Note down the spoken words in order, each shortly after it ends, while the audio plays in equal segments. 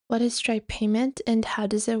What is Stripe payment and how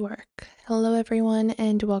does it work? Hello everyone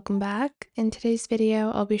and welcome back. In today's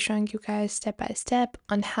video, I'll be showing you guys step by step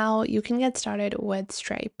on how you can get started with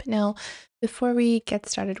Stripe. Now, before we get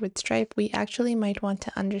started with Stripe, we actually might want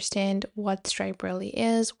to understand what Stripe really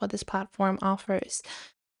is, what this platform offers.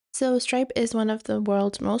 So Stripe is one of the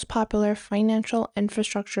world's most popular financial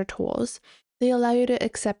infrastructure tools. They allow you to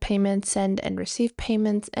accept payments, send and receive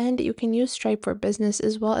payments, and you can use Stripe for business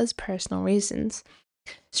as well as personal reasons.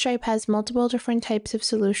 Stripe has multiple different types of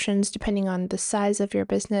solutions depending on the size of your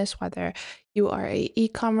business, whether you are a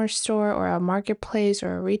e-commerce store or a marketplace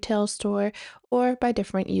or a retail store, or by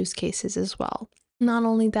different use cases as well. Not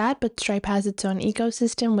only that, but Stripe has its own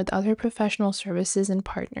ecosystem with other professional services and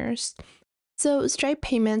partners. So Stripe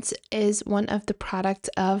Payments is one of the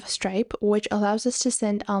products of Stripe, which allows us to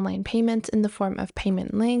send online payments in the form of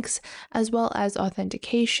payment links, as well as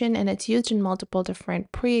authentication, and it's used in multiple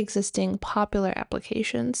different pre-existing popular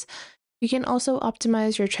applications. You can also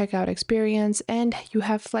optimize your checkout experience, and you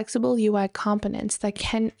have flexible UI components that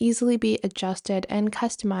can easily be adjusted and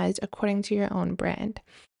customized according to your own brand.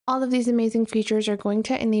 All of these amazing features are going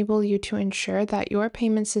to enable you to ensure that your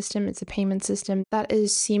payment system is a payment system that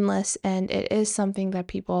is seamless and it is something that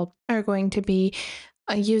people are going to be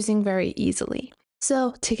using very easily.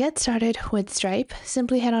 So to get started with Stripe,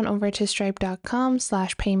 simply head on over to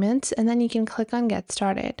stripe.com/payments and then you can click on Get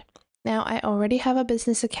Started. Now, I already have a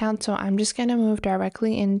business account, so I'm just going to move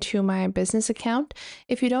directly into my business account.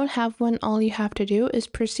 If you don't have one, all you have to do is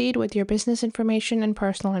proceed with your business information and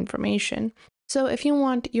personal information. So if you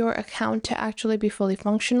want your account to actually be fully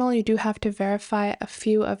functional, you do have to verify a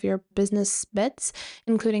few of your business bits,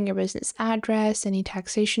 including your business address, any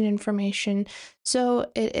taxation information, so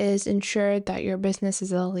it is ensured that your business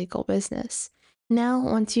is a legal business. Now,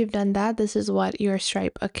 once you've done that, this is what your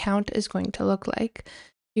Stripe account is going to look like.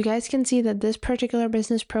 You guys can see that this particular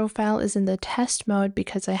business profile is in the test mode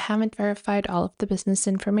because I haven't verified all of the business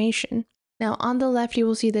information. Now on the left, you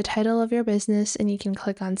will see the title of your business and you can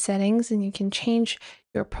click on settings and you can change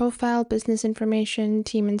your profile, business information,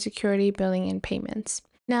 team and security, billing and payments.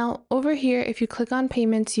 Now over here, if you click on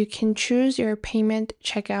payments, you can choose your payment,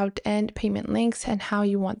 checkout and payment links and how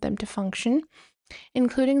you want them to function,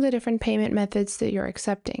 including the different payment methods that you're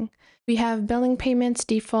accepting. We have billing payments,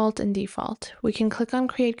 default, and default. We can click on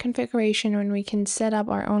create configuration and we can set up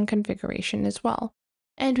our own configuration as well.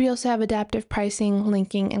 And we also have adaptive pricing,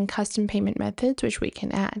 linking, and custom payment methods, which we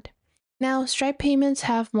can add. Now, Stripe payments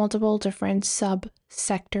have multiple different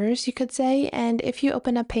sub-sectors, you could say, and if you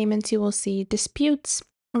open up payments, you will see disputes,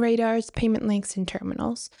 radars, payment links, and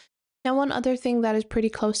terminals. Now, one other thing that is pretty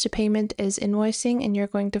close to payment is invoicing, and you're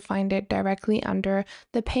going to find it directly under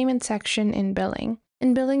the payment section in billing.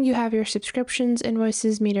 In billing, you have your subscriptions,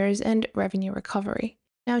 invoices, meters, and revenue recovery.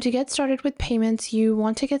 Now, to get started with payments, you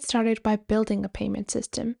want to get started by building a payment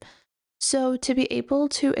system. So to be able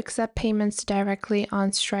to accept payments directly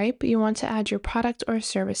on Stripe, you want to add your product or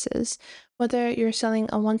services. Whether you're selling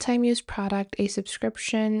a one-time use product, a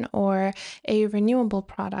subscription, or a renewable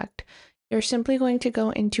product, you're simply going to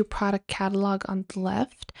go into product catalog on the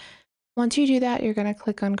left. Once you do that, you're going to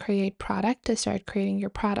click on create product to start creating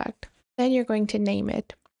your product. Then you're going to name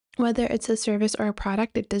it. Whether it's a service or a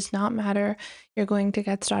product, it does not matter. You're going to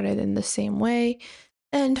get started in the same way.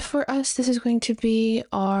 And for us, this is going to be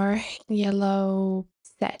our yellow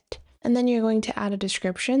set. And then you're going to add a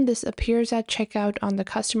description. This appears at checkout on the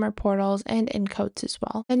customer portals and in codes as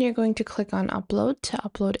well. Then you're going to click on upload to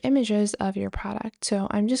upload images of your product. So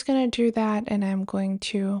I'm just going to do that and I'm going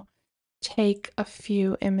to take a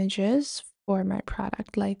few images for my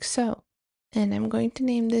product like so. And I'm going to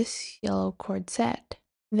name this yellow cord set.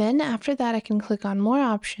 Then after that, I can click on more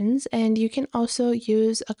options and you can also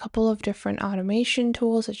use a couple of different automation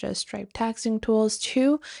tools such as Stripe taxing tools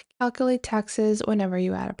to calculate taxes whenever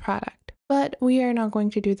you add a product. But we are not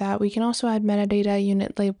going to do that. We can also add metadata,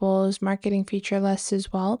 unit labels, marketing feature lists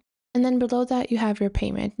as well. And then below that, you have your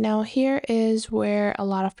payment. Now here is where a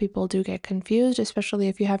lot of people do get confused, especially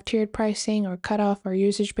if you have tiered pricing or cutoff or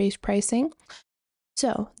usage-based pricing.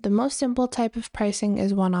 So the most simple type of pricing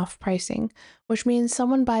is one-off pricing, which means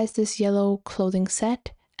someone buys this yellow clothing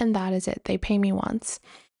set and that is it. They pay me once.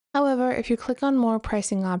 However, if you click on more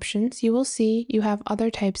pricing options, you will see you have other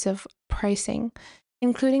types of pricing,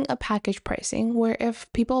 including a package pricing, where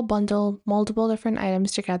if people bundle multiple different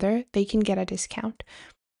items together, they can get a discount.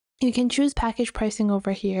 You can choose package pricing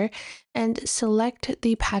over here and select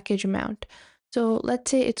the package amount. So let's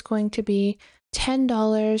say it's going to be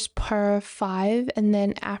 $10 per 5, and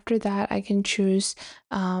then after that I can choose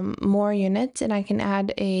more units and I can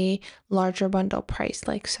add a larger bundle price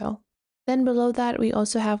like so. Then below that, we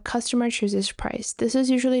also have customer chooses price. This is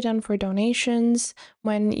usually done for donations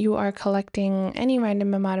when you are collecting any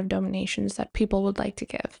random amount of donations that people would like to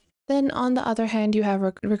give. Then on the other hand, you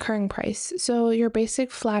have recurring price. So your basic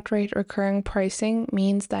flat rate recurring pricing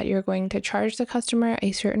means that you're going to charge the customer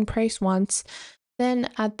a certain price once. Then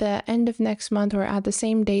at the end of next month or at the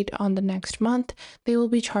same date on the next month, they will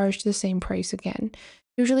be charged the same price again.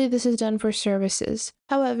 Usually this is done for services.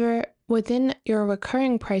 However, within your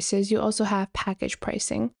recurring prices, you also have package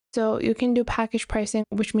pricing. So you can do package pricing,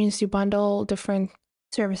 which means you bundle different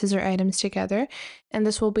services or items together, and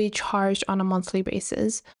this will be charged on a monthly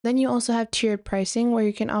basis. Then you also have tiered pricing, where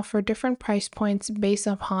you can offer different price points based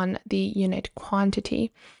upon the unit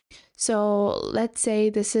quantity. So let's say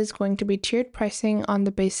this is going to be tiered pricing on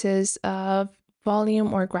the basis of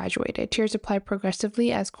volume or graduated. Tiers apply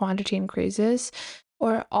progressively as quantity increases,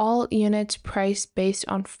 or all units priced based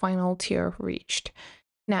on final tier reached.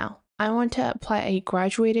 Now, I want to apply a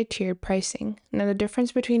graduated tiered pricing. Now, the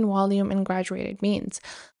difference between volume and graduated means,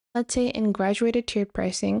 let's say in graduated tiered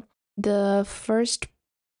pricing, the first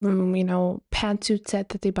pantsuit set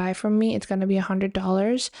that they buy from me, it's going to be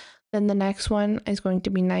 $100. Then the next one is going to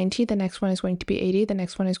be 90, the next one is going to be 80, the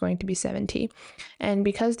next one is going to be 70. And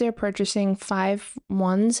because they're purchasing 5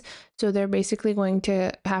 ones, so they're basically going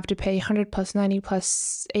to have to pay 100 plus 90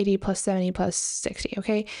 plus 80 plus 70 plus 60,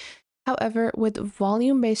 okay? However, with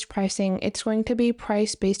volume-based pricing, it's going to be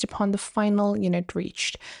priced based upon the final unit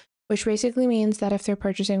reached, which basically means that if they're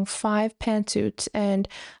purchasing 5 pantsuits and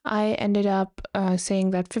I ended up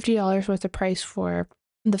saying that $50 was the price for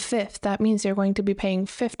the 5th, that means they're going to be paying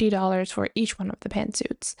 $50 for each one of the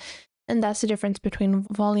pantsuits. And that's the difference between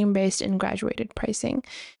volume-based and graduated pricing.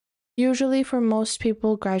 Usually for most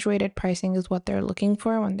people, graduated pricing is what they're looking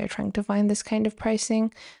for when they're trying to find this kind of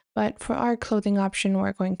pricing. But for our clothing option,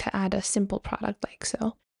 we're going to add a simple product like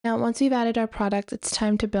so. Now, once we've added our product, it's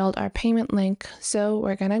time to build our payment link. So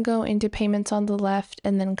we're going to go into payments on the left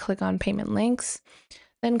and then click on payment links,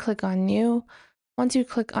 then click on new. Once you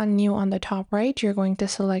click on new on the top right, you're going to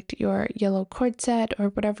select your yellow cord set or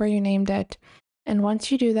whatever you named it. And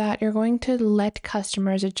once you do that, you're going to let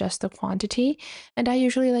customers adjust the quantity. And I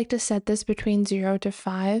usually like to set this between 0 to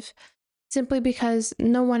 5, simply because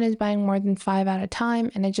no one is buying more than 5 at a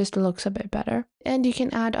time and it just looks a bit better. And you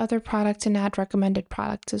can add other products and add recommended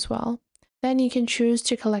products as well. Then you can choose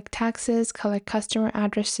to collect taxes, collect customer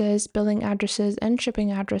addresses, billing addresses, and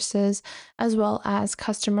shipping addresses, as well as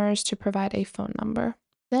customers to provide a phone number.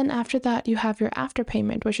 Then after that, you have your after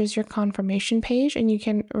payment, which is your confirmation page, and you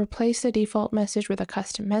can replace the default message with a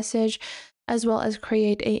custom message, as well as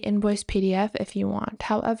create a invoice PDF if you want.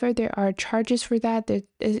 However, there are charges for that.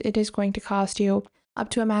 It is going to cost you up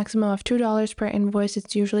to a maximum of $2 per invoice.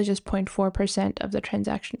 It's usually just 0.4% of the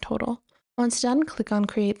transaction total. Once done, click on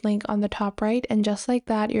Create Link on the top right, and just like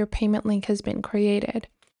that, your payment link has been created.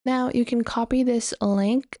 Now, you can copy this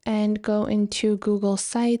link and go into Google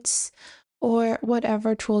Sites or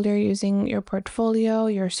whatever tool you're using, your portfolio,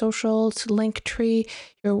 your socials, Linktree,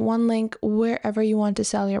 your OneLink, wherever you want to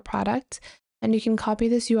sell your product. And you can copy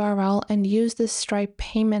this URL and use this Stripe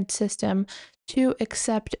payment system to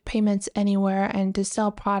accept payments anywhere and to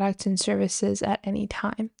sell products and services at any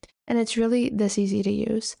time. And it's really this easy to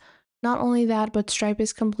use. Not only that, but Stripe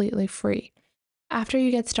is completely free. After you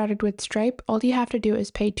get started with Stripe, all you have to do is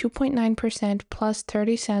pay 2.9% plus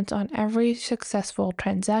 30 cents on every successful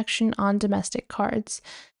transaction on domestic cards.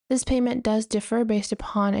 This payment does differ based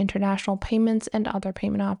upon international payments and other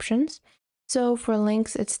payment options. So for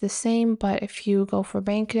links, it's the same, but if you go for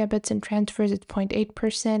bank debits and transfers, it's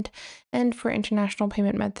 0.8%, and for international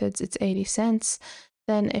payment methods, it's 80 cents.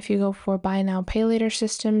 Then if you go for buy now, pay later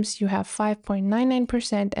systems, you have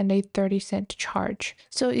 5.99% and a 30-cent charge.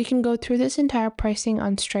 So you can go through this entire pricing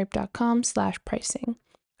on stripe.com/pricing.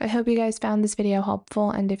 I hope you guys found this video helpful,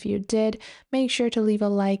 and if you did, make sure to leave a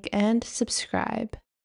like and subscribe.